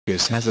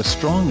This has a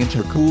strong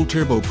intercooled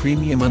turbo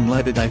premium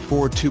unleaded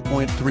i4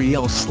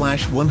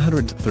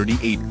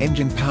 2.3L/138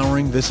 engine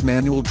powering this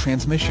manual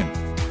transmission.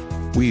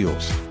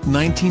 Wheels,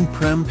 19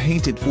 Prem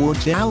painted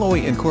forged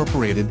alloy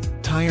incorporated,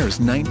 tires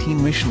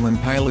 19 Michelin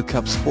Pilot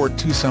Cup Sport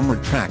 2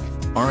 Summer Track,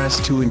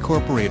 RS2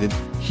 incorporated,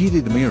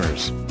 heated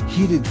mirrors,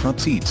 heated front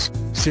seats,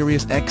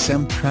 Sirius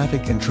XM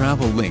Traffic and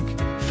Travel Link,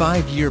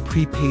 5-year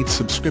prepaid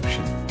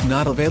subscription,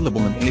 not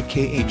available in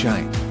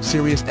 8KHI.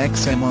 Sirius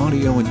XM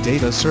audio and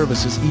data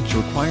services each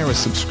require a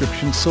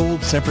subscription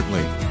sold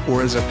separately,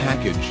 or as a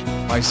package,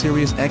 by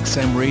Sirius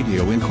XM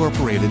Radio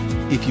Incorporated.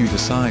 If you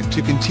decide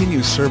to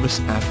continue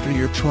service after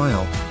your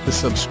trial, the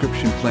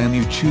subscription plan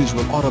you choose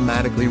will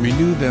automatically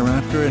renew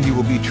thereafter and you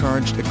will be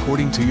charged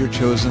according to your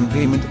chosen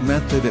payment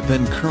method at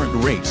then current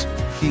rates.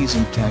 Fees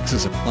and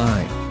taxes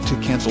apply. To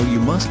cancel you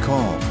must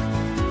call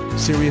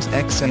Sirius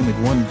XM at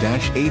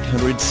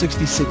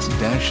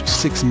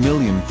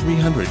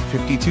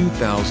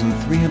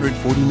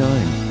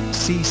 1-800-66-6,352,349.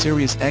 See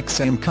Sirius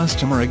XM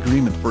customer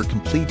agreement for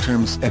complete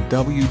terms at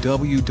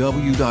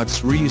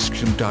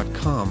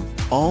www.siriusxm.com.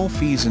 All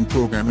fees and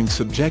programming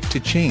subject to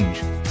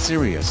change.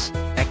 Sirius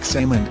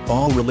XM and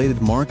all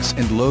related marks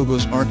and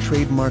logos are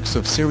trademarks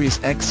of Sirius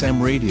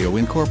XM Radio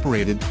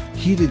Incorporated.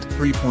 Heated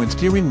 3-point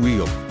steering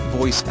wheel,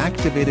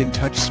 voice-activated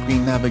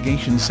touchscreen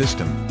navigation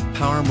system,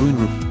 power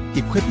moonroof.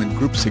 Equipment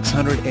Group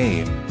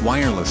 600A,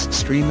 wireless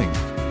streaming.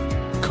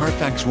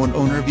 Carfax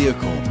one-owner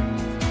vehicle.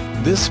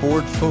 This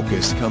Ford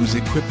Focus comes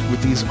equipped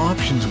with these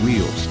options: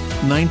 wheels,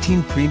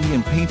 19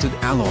 premium painted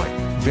alloy,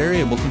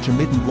 variable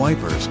intermittent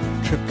wipers,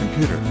 trip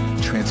computer,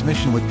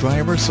 transmission with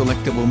driver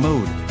selectable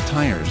mode,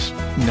 tires,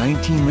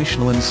 19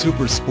 Michelin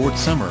Super Sport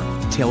Summer,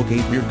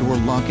 tailgate rear door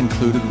lock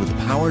included with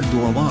power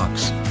door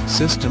locks,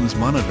 systems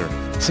monitor,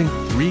 Sync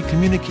 3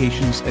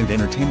 communications and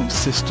entertainment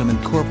system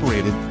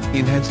incorporated,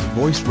 enhanced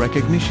voice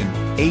recognition,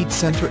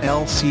 8-center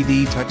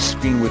LCD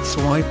touchscreen with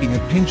swiping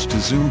and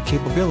pinch-to-zoom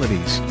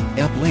capabilities,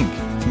 AppLink,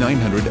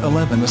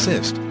 911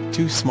 assist,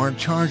 2 smart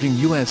charging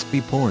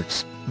USB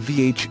ports,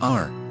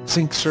 VHR,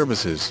 sync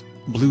services,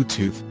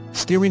 Bluetooth,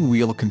 steering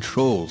wheel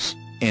controls,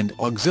 and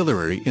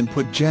auxiliary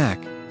input jack,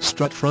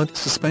 strut front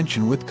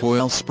suspension with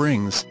coil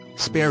springs,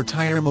 spare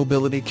tire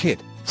mobility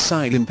kit,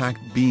 side impact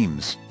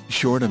beams,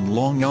 short and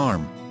long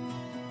arm,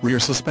 rear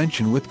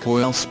suspension with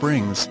coil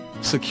springs,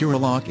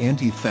 Securilock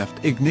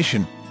Anti-Theft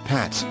Ignition,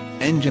 PATs,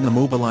 engine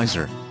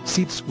immobilizer,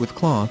 seats with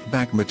cloth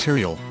back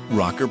material,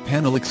 rocker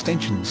panel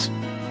extensions.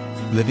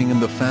 Living in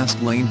the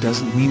fast lane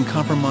doesn't mean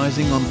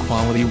compromising on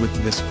quality with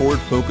this Ford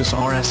Focus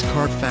RS.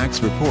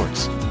 Carfax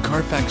reports,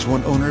 Carfax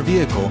one-owner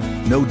vehicle,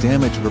 no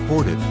damage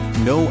reported,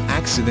 no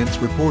accidents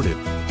reported.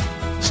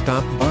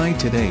 Stop by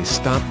today.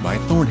 Stop by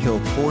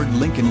Thornhill Ford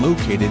Lincoln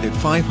located at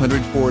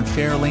 500 Ford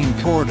Fairlane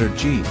Corridor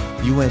G,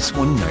 US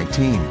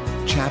 119,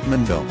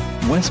 Chapmanville,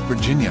 West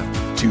Virginia,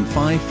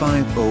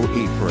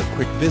 25508 for a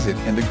quick visit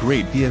and a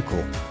great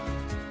vehicle.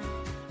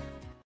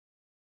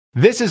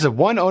 This is a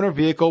one-owner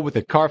vehicle with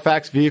a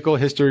Carfax Vehicle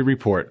History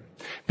Report.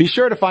 Be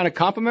sure to find a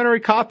complimentary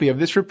copy of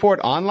this report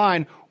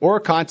online or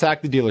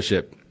contact the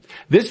dealership.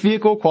 This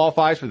vehicle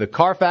qualifies for the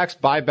Carfax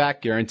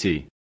Buyback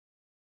Guarantee.